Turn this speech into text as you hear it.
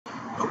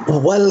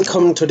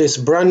Welcome to this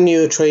brand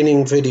new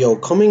training video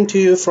coming to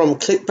you from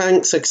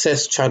Clickbank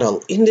Success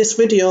channel. In this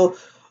video,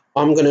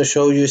 I'm going to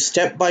show you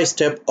step by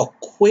step a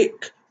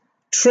quick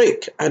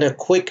trick and a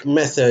quick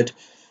method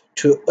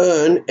to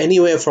earn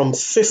anywhere from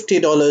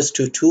 $50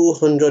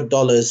 to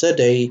 $200 a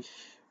day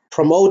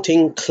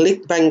promoting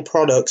Clickbank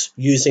products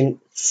using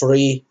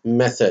free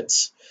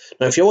methods.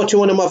 Now, if you're watching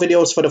one of my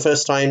videos for the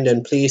first time,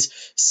 then please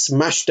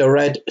smash the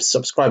red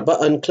subscribe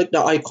button, click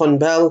the icon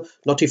bell,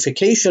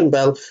 notification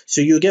bell,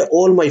 so you get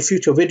all my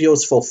future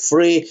videos for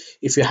free.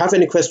 If you have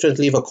any questions,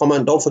 leave a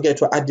comment. Don't forget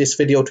to add this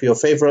video to your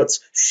favorites,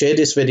 share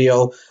this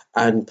video,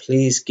 and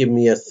please give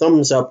me a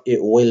thumbs up. It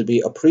will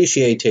be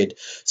appreciated.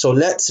 So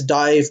let's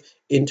dive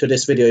into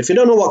this video. If you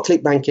don't know what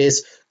Clickbank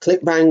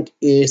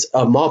is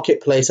a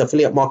marketplace,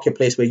 affiliate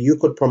marketplace, where you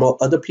could promote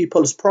other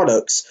people's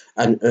products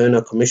and earn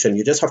a commission.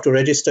 You just have to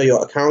register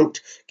your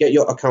account, get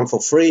your account for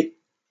free.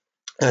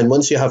 And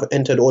once you have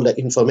entered all the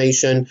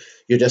information,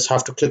 you just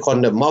have to click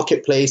on the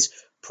marketplace,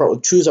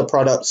 choose a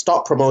product,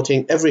 start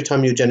promoting. Every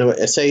time you generate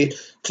a sale,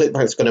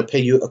 Clickbank's going to pay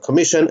you a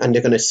commission, and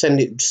they're going to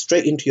send it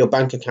straight into your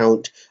bank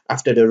account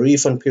after the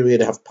refund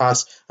period have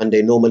passed, and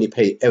they normally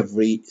pay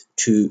every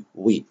 2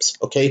 weeks.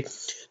 Okay.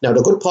 Now,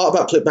 the good part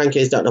about Clickbank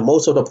is that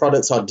most of the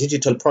products are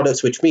digital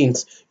products, which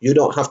means you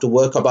don't have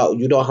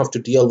to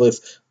deal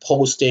with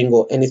posting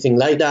or anything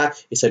like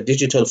that. It's a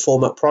digital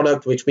format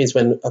product, which means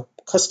when a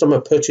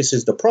customer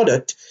purchases the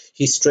product,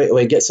 he straight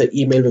away gets an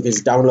email with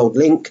his download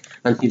link,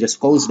 and he just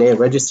goes there,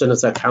 registers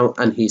his account,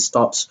 and he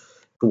starts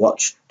to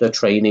watch the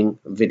training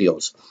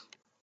videos.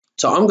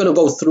 So I'm going to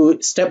go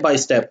through step by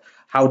step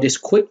how this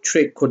quick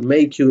trick could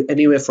make you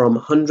anywhere from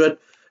 $50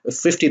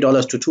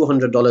 to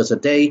 $200 a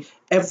day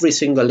every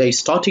single day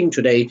starting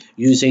today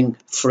using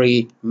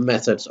free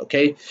methods.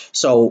 Okay,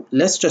 so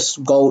let's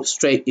just go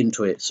straight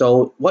into it.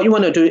 So what you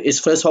want to do is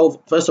first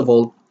of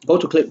all go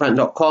to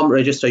clickbank.com,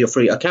 register your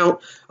free account,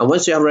 and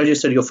once you have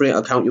registered your free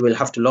account, you will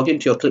have to log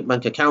into your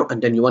Clickbank account,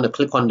 and then you want to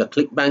click on the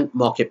Clickbank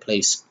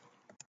marketplace.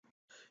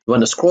 You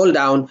want to scroll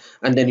down,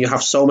 and then you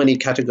have so many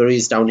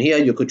categories down here.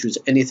 You could choose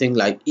anything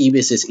like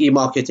e-business,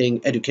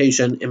 e-marketing,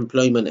 education,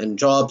 employment and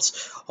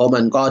jobs, home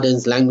and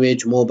gardens,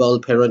 language, mobile,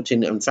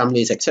 parenting and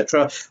families,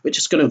 etc. We're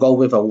just going to go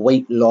with a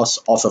weight loss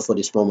offer for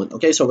this moment.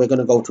 Okay, so we're going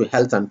to go to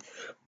health and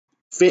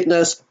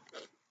fitness,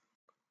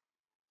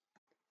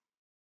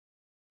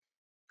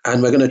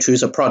 and we're going to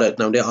choose a product.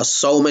 Now, there are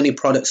so many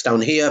products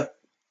down here,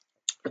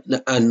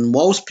 and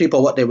most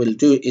people, what they will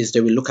do is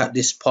they will look at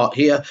this part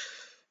here,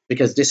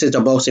 because this is the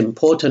most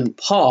important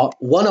part,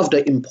 one of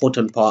the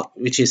important part,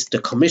 which is the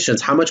commissions.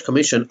 How much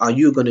commission are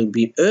you going to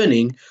be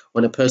earning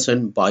when a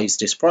person buys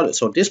this product?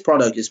 So this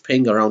product is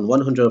paying around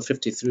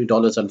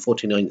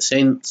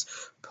 $153.49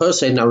 per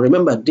se. Now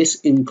remember, this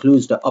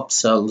includes the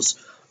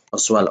upsells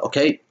as well,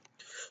 okay?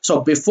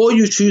 So before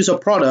you choose a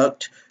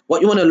product,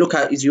 what you want to look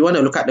at is you want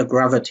to look at the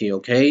gravity,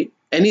 okay?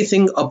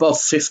 Anything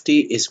above 50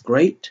 is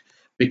great,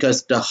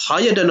 because the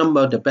higher the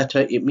number, the better.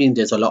 It means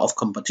there's a lot of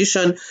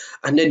competition.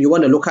 And then you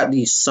want to look at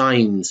these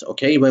signs,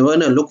 okay? We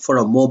want to look for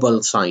a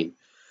mobile sign,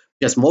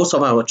 because most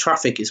of our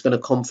traffic is going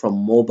to come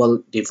from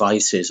mobile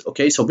devices,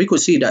 okay? So we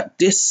could see that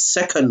this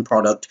second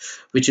product,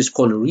 which is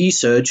called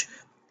Research,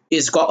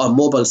 is got a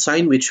mobile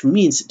sign, which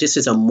means this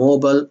is a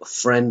mobile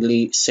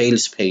friendly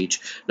sales page.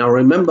 Now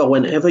remember,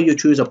 whenever you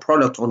choose a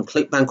product on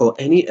Clickbank or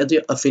any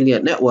other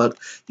affiliate network,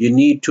 you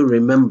need to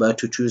remember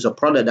to choose a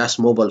product that's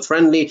mobile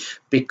friendly,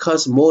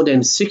 because more than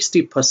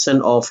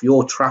 60% of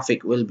your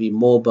traffic will be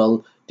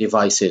mobile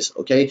devices.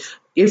 Okay,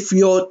 if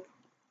your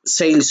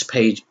sales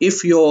page,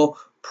 if your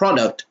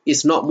product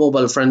is not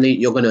mobile friendly,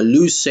 you're going to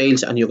lose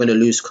sales and you're going to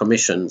lose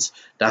commissions.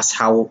 That's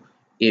how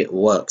it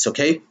works.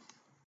 Okay,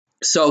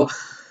 so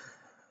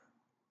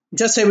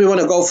just say we want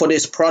to go for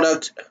this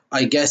product.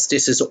 I guess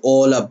this is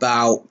all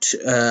about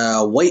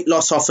weight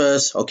loss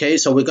offers. Okay,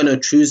 so we're going to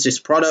choose this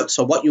product.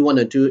 So what you want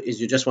to do is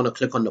you just want to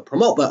click on the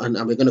promote button,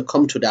 and we're going to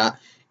come to that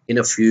in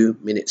a few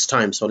minutes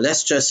time. So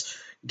let's just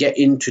get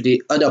into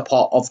the other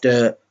part of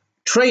the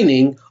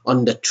training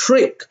on the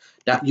trick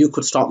that you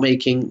could start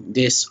making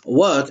this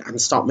work and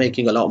start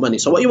making a lot of money.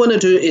 So what you want to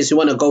do is you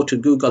want to go to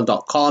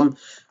google.com,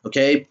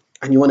 okay,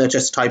 and you want to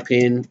just type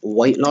in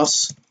weight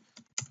loss.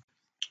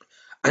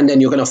 And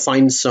then you're going to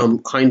find some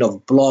kind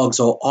of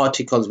blogs or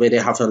articles where they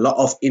have a lot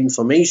of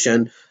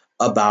information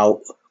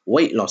about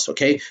weight loss,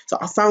 okay? So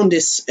I found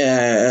this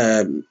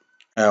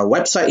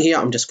website here.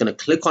 I'm just going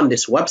to click on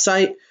this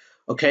website,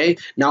 okay?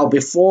 Now,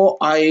 before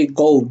I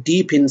go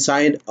deep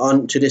inside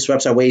onto this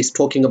website where it's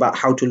talking about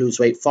how to lose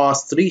weight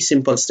fast, 3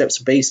 simple steps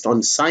based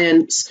on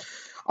science,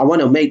 I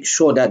want to make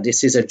sure that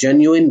this is a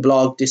genuine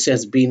blog. This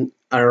has been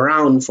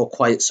around for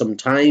quite some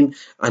time,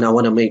 and I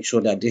want to make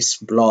sure that this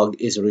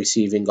blog is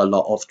receiving a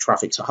lot of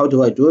traffic. So how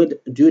do I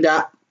do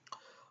that?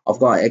 I've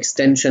got an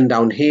extension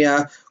down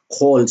here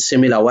called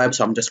SimilarWeb,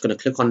 so I'm just going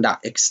to click on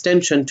that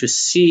extension to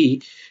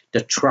see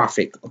the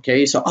traffic.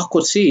 Okay, so I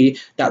could see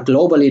that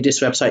globally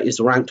this website is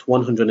ranked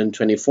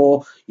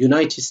 124.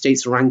 United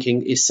States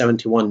ranking is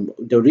 71.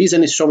 The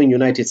reason it's showing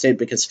United States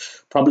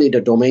because probably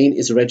the domain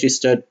is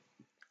registered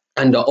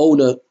and the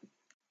owner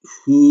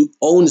who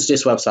owns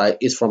this website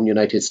is from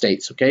United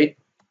States. Okay,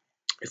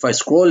 if I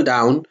scroll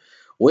down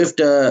with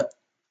the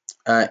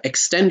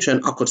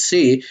extension, I could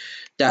see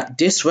that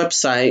this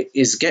website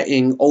is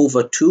getting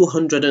over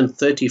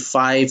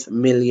 235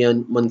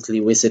 million monthly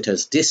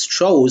visitors. This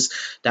shows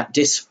that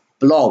this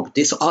blog,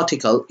 this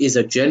article is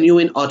a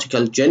genuine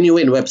article,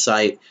 genuine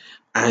website,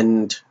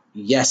 and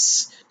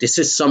yes, this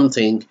is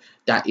something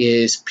that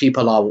is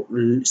people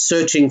are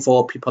searching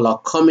for, people are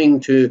coming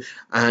to,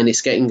 and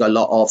it's getting a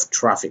lot of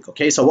traffic.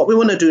 Okay, so what we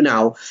want to do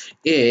now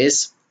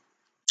is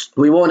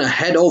we want to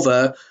head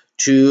over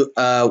to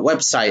a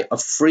website, a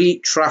free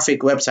traffic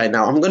website.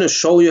 Now I'm going to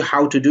show you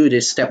how to do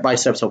this step by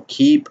step, so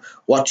keep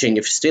watching.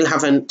 If you still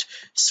haven't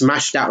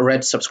smashed that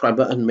red subscribe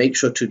button, make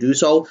sure to do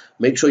so.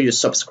 Make sure you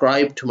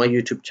subscribe to my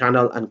YouTube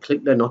channel and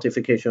click the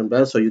notification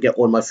bell so you get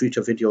all my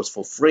future videos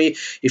for free.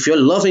 If you're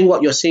loving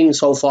what you're seeing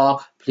so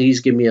far, please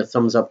give me a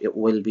thumbs up. It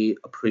will be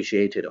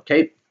appreciated.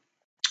 Okay,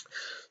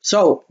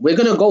 so we're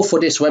going to go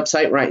for this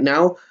website right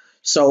now.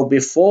 So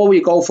before we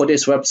go for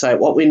this website,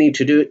 what we need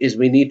to do is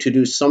we need to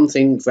do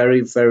something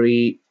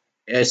the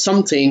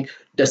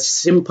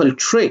simple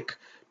trick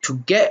to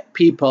get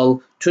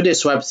people to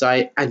this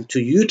website and to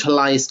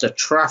utilize the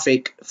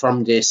traffic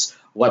from this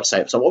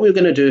website. So what we're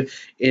going to do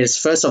is,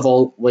 first of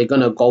all, we're going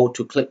to go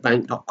to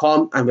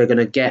clickbank.com and we're going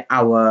to get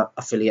our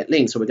affiliate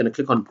link. So we're going to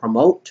click on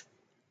promote.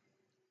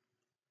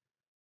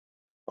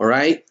 All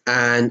right,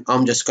 and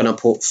I'm just going to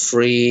put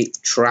free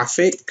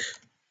traffic.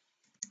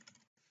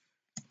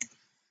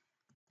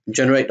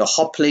 Generate the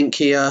hop link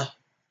here,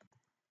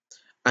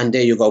 and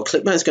there you go.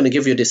 Clickbank is going to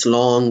give you this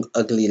long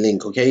ugly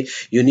link. Okay,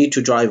 you need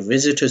to drive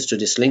visitors to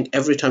this link.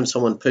 Every time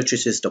someone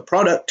purchases the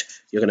product,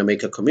 you're going to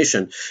make a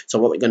commission. So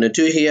what we're going to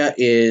do here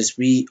is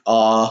we're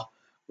going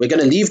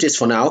to leave this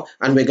for now,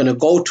 and we're going to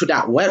go to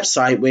that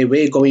website where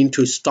we're going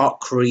to start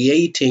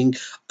creating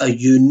a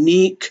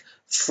unique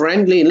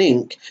friendly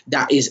link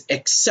that is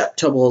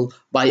acceptable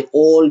by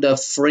all the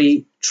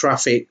free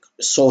traffic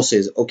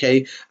sources.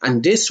 Okay,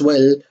 and this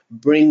will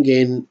bring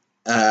in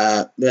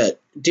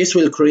this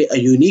will create a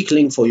unique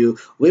link for you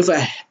with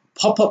a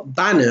pop-up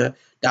banner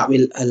that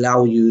will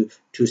allow you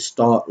to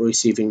start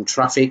receiving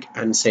traffic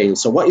and sales.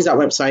 So what is that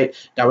website?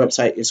 That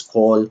website is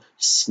called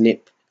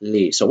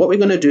Sniply. So what we're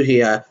going to do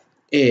here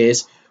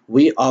is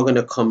we are going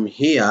to come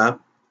here,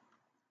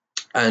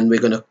 and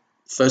we're going to,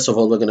 first of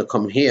all, we're going to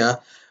come here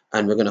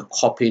and we're going to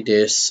copy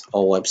this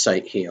our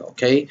website here.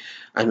 Okay,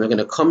 and we're going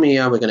to come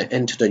here, we're going to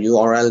enter the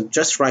URL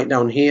just right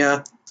down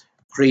here,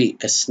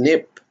 create a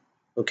snip.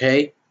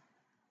 Okay,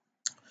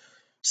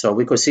 so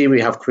we could see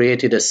we have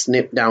created a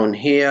snip down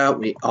here.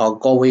 We are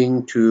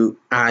going to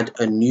add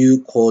a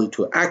new call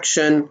to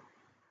action.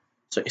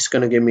 So it's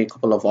going to give me a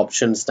couple of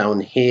options down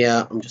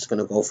here. I'm just going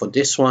to go for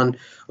this one.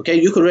 Okay,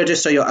 you could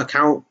register your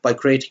account by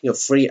creating a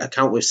free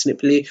account with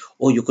Sniply,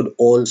 or you could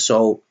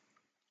also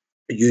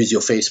use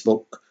your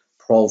Facebook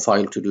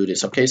profile to do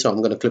this. Okay, so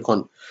I'm going to click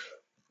on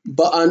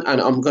button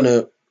and I'm going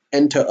to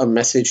enter a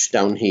message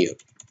down here.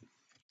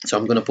 So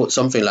I'm going to put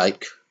something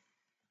like,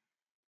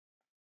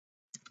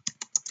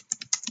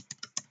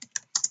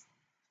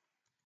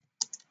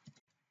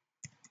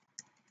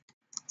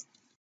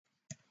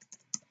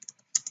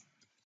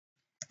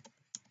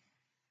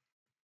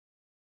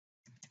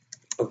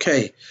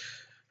 okay,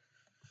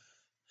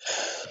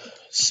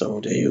 so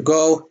there you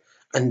go.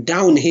 And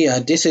down here,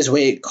 this is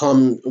where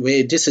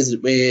this is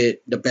where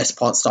the best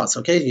part starts.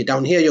 Okay,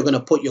 down here you're going to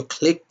put your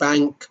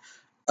Clickbank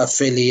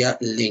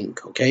affiliate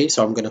link. Okay,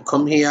 so I'm going to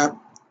come here, I'm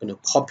going to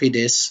copy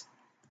this,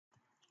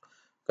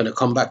 I'm going to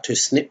come back to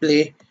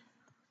Sniply.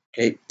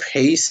 Okay,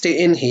 paste it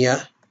in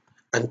here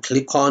and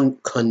click on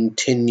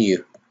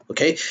continue.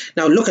 Okay,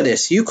 now look at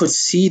this. You could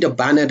see the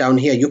banner down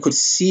here. You could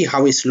see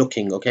how it's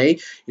looking. Okay,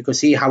 you could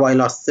see how I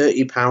lost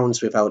 30 pounds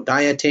without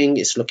dieting.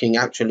 It's looking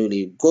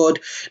absolutely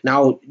good.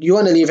 Now you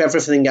want to leave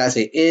everything as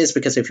it is,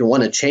 because if you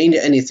want to change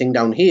anything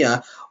down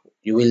here,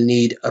 you will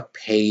need a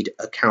paid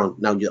account.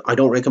 Now I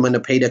don't recommend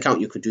a paid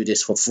account. You could do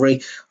this for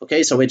free.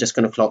 Okay, so we're just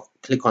going to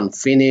click on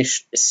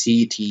finish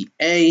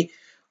CTA.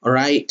 All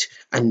right,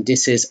 and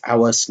this is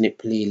our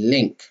Sniply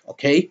link.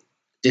 Okay,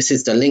 this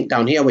is the link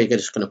down here. We're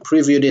just going to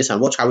preview this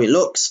and watch how it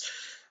looks.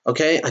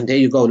 Okay, and there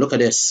you go. Look at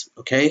this.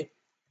 Okay,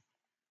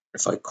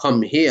 if I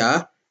come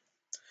here,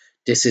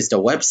 this is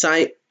the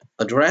website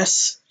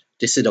address.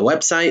 This is the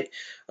website.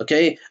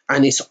 Okay,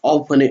 and it's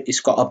open.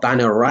 It's got a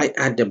banner right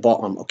at the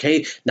bottom.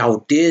 Okay,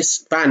 now this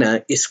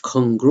banner is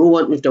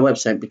congruent with the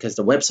website, because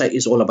the website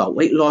is all about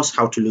weight loss,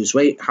 how to lose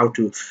weight, how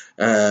to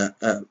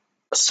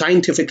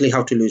scientifically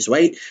how to lose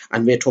weight,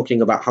 and we're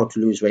talking about how to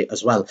lose weight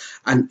as well.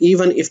 And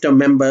even if the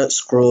member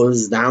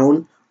scrolls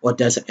down or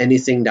does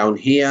anything down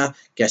here,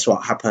 guess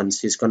what happens?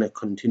 He's going to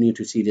continue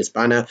to see this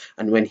banner,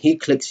 and when he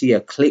clicks here,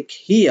 click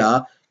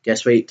here,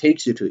 guess where it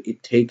takes you to?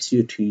 It takes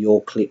you to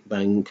your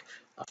Clickbank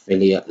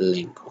affiliate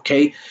link.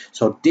 Okay,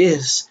 so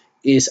this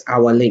is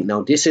our link.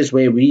 Now this is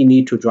where we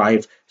need to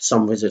drive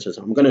some visitors.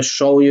 I'm going to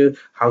show you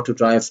how to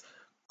drive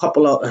how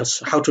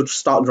to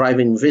start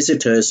driving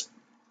visitors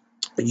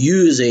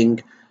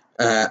using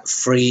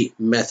free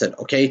method.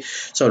 Okay,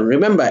 so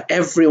remember,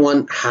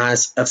 everyone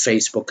has a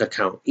Facebook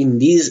account. In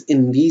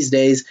these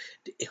days,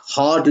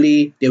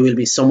 hardly there will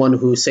be someone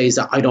who says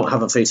that I don't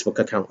have a Facebook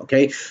account.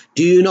 Okay,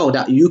 do you know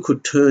that you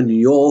could turn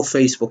your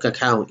Facebook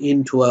account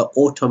into an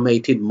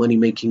automated money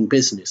making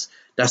business?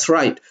 That's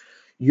right,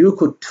 you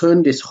could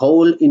turn this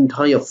whole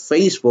entire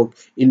Facebook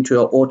into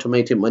an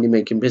automated money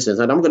making business.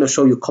 And I'm going to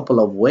show you a couple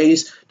of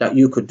ways that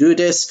you could do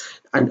this.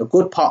 And the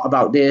good part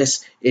about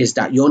this is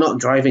that you're not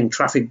driving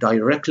traffic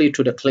directly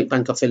to the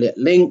Clickbank affiliate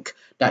link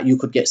that you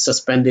could get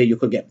suspended, you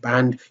could get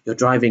banned. You're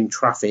driving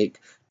traffic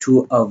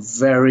to a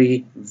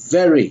very,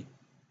 very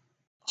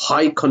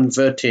high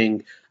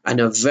converting and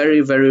a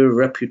very, very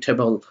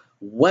reputable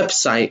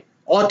website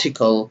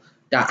article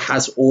that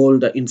has all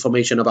the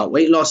information about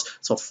weight loss.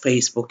 So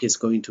Facebook is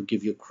going to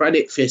give you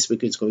credit,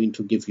 Facebook is going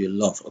to give you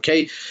love.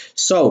 Okay,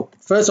 so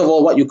first of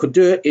all, what you could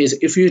do is,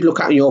 if you look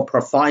at your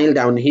profile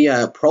down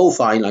here,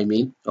 profile I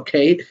mean,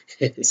 okay,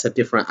 it's a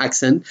different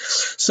accent.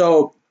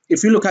 So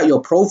if you look at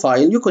your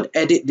profile, you could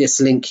edit this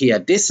link here,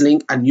 this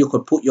link, and you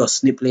could put your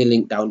Snipply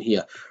link down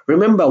here.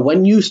 Remember,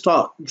 when you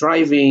start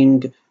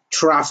driving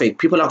traffic,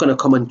 people are going to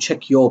come and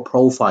check your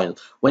profile.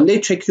 When they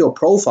check your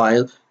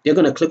profile, they're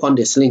going to click on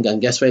this link,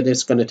 and guess where this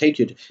is going to take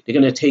you to? They're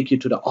going to take you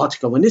to the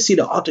article. When they see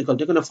the article,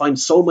 they're going to find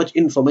so much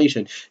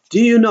information.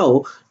 Do you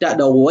know that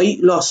the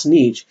weight loss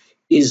niche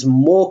is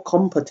more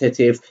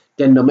competitive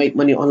than the make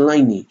money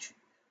online niche?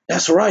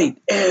 That's right,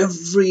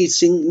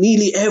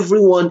 nearly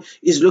everyone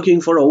is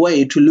looking for a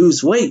way to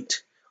lose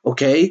weight.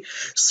 Okay,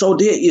 so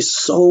there is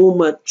so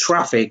much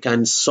traffic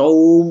and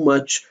so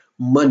much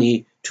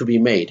money to be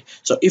made.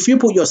 So if you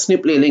put your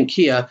Snipply link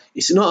here,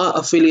 it's not an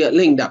affiliate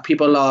link that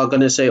people are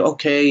going to say,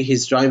 okay,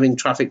 he's driving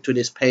traffic to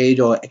this page,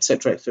 or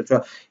etc,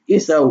 etc.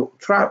 It's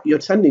you're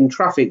sending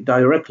traffic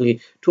directly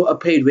to a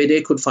page where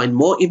they could find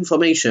more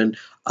information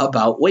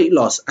about weight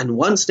loss. And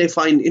once they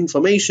find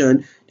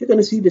information, they're going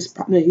to see this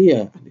partner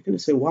here, and they're going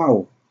to say,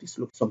 wow, this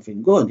looks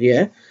something good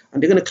here,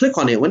 and they're going to click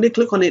on it. When they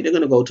click on it, they're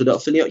going to go to the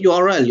affiliate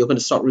URL. You're going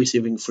to start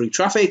receiving free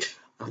traffic,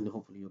 and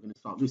hopefully you're going to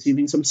start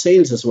receiving some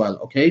sales as well.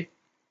 Okay,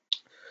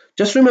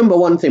 just remember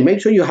one thing,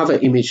 make sure you have an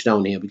image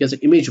down here, because the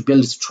image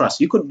builds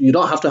trust. You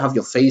don't have to have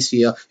your face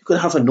here, you could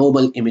have a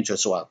normal image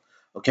as well.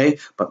 Okay,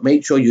 but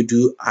make sure you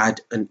do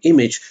add an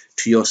image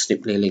to your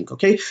Snipply link.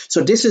 Okay,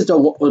 so this is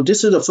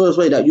the first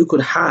way that you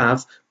could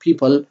have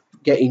people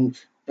getting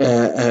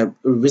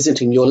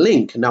visiting your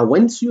link. Now,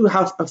 once you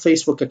have a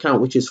Facebook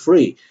account which is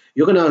free,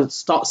 you're going to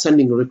start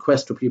sending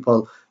requests to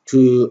people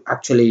to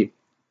actually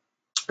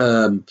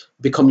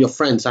become your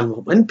friends.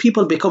 And when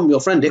people become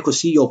your friend, they could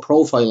see your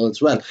profile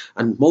as well,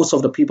 and most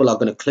of the people are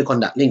going to click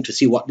on that link to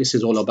see what this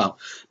is all about.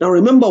 Now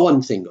remember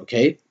one thing,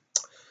 okay,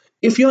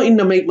 if you're in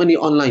the make money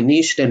online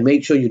niche, then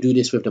make sure you do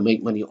this with the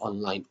make money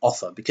online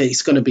offer, because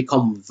it's going to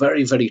become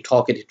very, very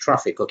targeted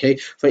traffic. Okay,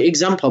 for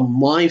example,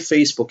 my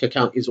Facebook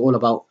account is all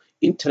about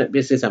internet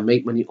business and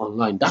make money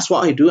online. That's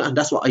what I do, and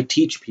that's what I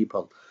teach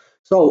people.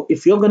 So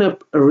if you're going to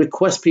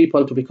request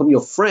people to become your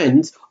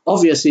friends,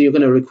 obviously you're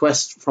going to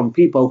request from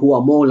people who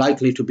are more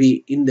likely to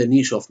be in the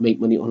niche of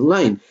make money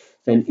online.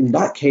 Then in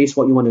that case,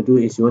 what you want to do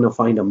is you want to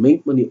find a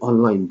make money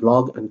online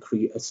blog and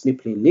create a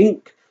Snipply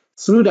link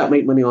through that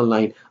make money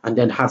online, and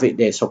then have it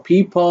there. So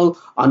people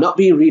are not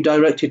being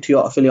redirected to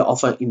your affiliate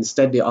offer.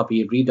 Instead, they are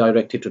being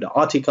redirected to the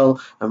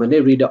article. And when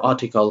they read the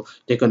article,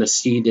 they're going to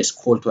see this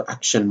call to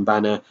action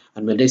banner.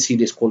 And when they see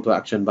this call to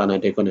action banner,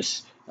 they're going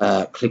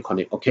to click on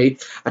it. Okay,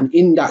 and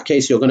in that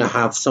case, you're going to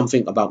have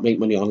something about make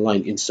money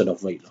online instead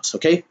of weight loss.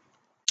 Okay,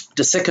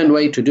 the second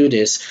way to do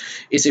this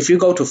is, if you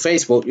go to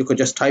Facebook, you could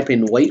just type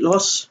in weight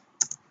loss.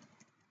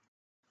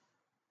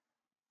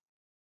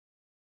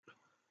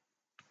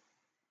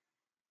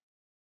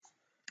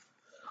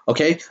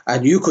 Okay,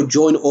 and you could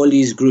join all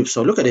these groups.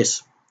 So look at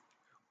this.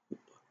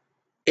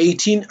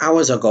 18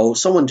 hours ago,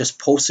 someone just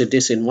posted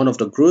this in one of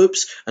the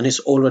groups, and it's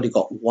already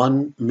got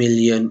 1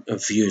 million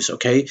views.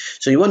 Okay,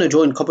 so you want to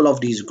join a couple of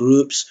these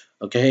groups.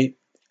 Okay,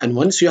 and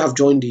once you have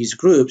joined these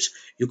groups,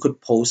 you could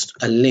post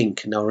a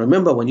link. Now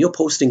remember, when you're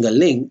posting a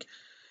link,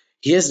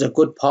 here's the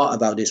good part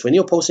about this. When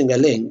you're posting a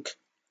link,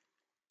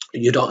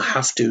 you don't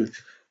have to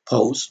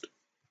post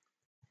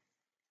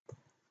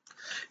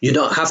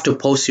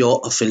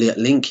your affiliate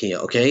link here.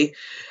 Okay,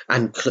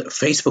 and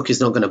Facebook is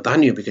not going to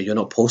ban you because you're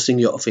not posting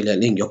your affiliate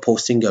link. You're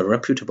posting a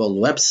reputable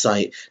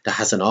website that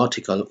has an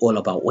article all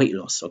about weight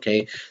loss.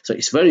 Okay, so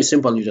it's very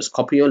simple. You just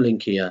copy your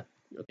link here.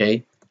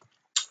 Okay,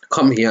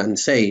 come here and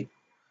say,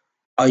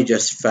 I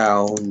just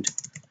found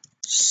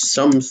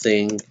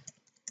something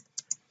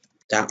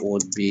that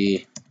would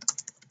be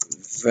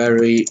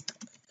very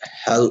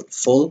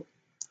helpful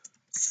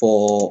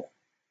for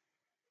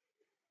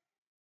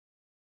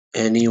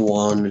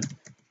anyone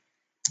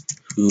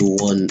who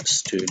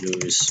wants to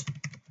lose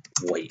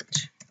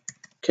weight.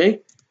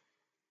 Okay,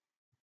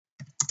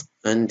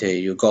 and there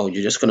you go.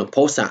 You're just going to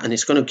post that, and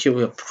it's going to give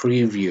you a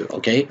preview.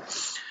 Okay,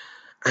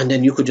 and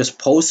then you could just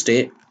post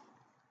it.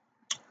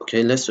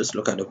 Okay, let's just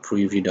look at the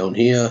preview down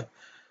here.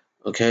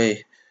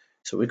 Okay,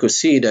 so we could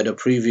see that the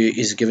preview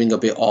is giving a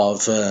bit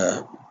of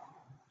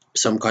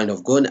some kind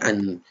of good,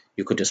 and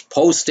you could just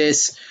post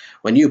this.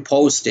 When you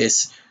post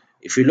this,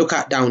 if you look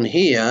at down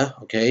here,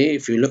 okay,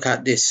 if you look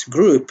at this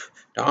group,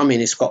 I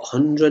mean, it's got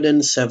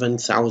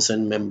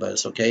 107,000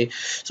 members, okay.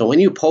 So when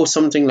you post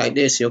something like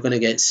this, you're going to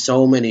get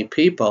so many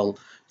people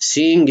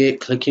seeing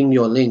it, clicking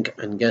your link,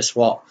 and guess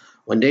what?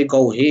 When they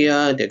go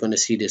here, they're going to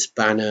see this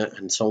banner,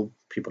 and so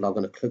people are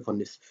going to click on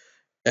this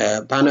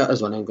banner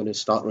as well, and going to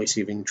start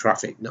receiving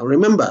traffic. Now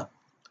remember,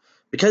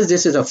 because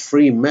this is a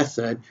free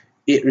method,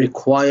 it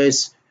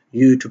requires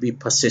you to be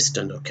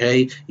persistent,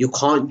 okay? You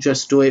can't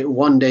just do it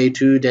one day,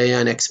 2 day,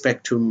 and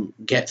expect to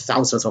get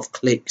thousands of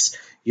clicks.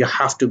 You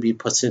have to be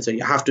persistent.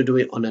 You have to do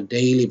it on a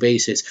daily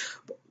basis.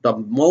 The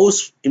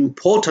most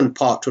important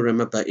part to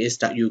remember is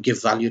that you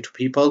give value to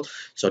people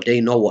so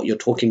they know what you're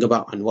talking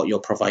about and what you're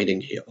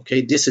providing here,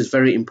 okay? This is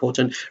very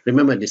important.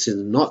 Remember, this is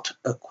not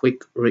a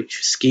quick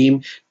rich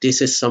scheme.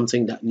 This is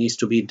something that needs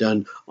to be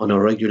done on a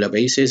regular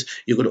basis.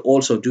 You could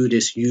also do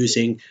this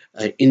using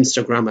an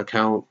Instagram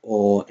account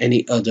or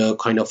any other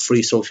kind of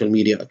free social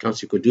media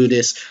accounts. You could do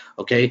this,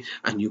 okay,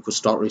 and you could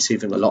start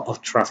receiving a lot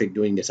of traffic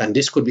doing this, and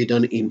this could be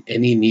done in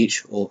any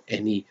niche or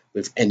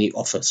with any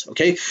offers,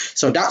 okay?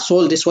 So that's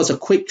all. This was a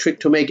quick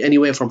trick to make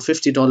anywhere from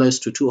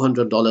 $50 to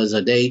 $200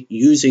 a day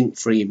using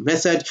free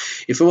method.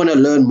 If you want to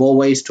learn more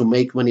ways to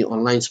make money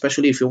online,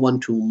 especially if you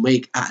want to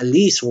make at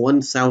least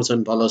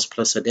 $1,000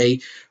 plus a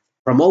day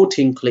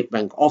promoting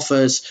Clickbank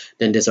offers,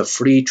 then there's a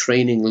free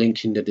training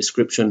link in the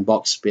description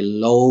box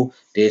below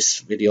this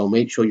video.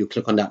 Make sure you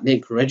click on that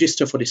link,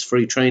 register for this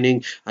free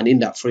training, and in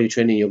that free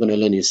training you're going to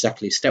learn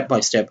exactly step by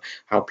step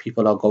how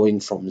people are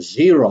going from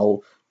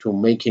zero to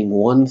making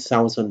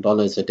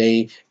 $1,000 a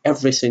day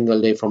every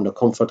single day from the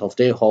comfort of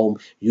their home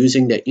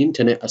using the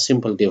internet, a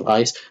simple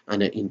device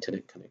and an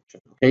internet connection.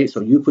 Okay,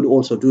 so you could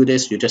also do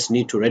this. You just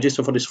need to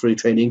register for this free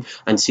training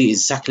and see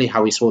exactly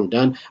how it's all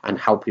done and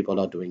how people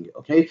are doing it.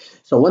 Okay,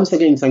 so once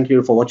again, thank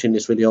you for watching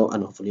this video,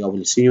 and hopefully I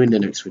will see you in the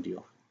next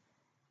video.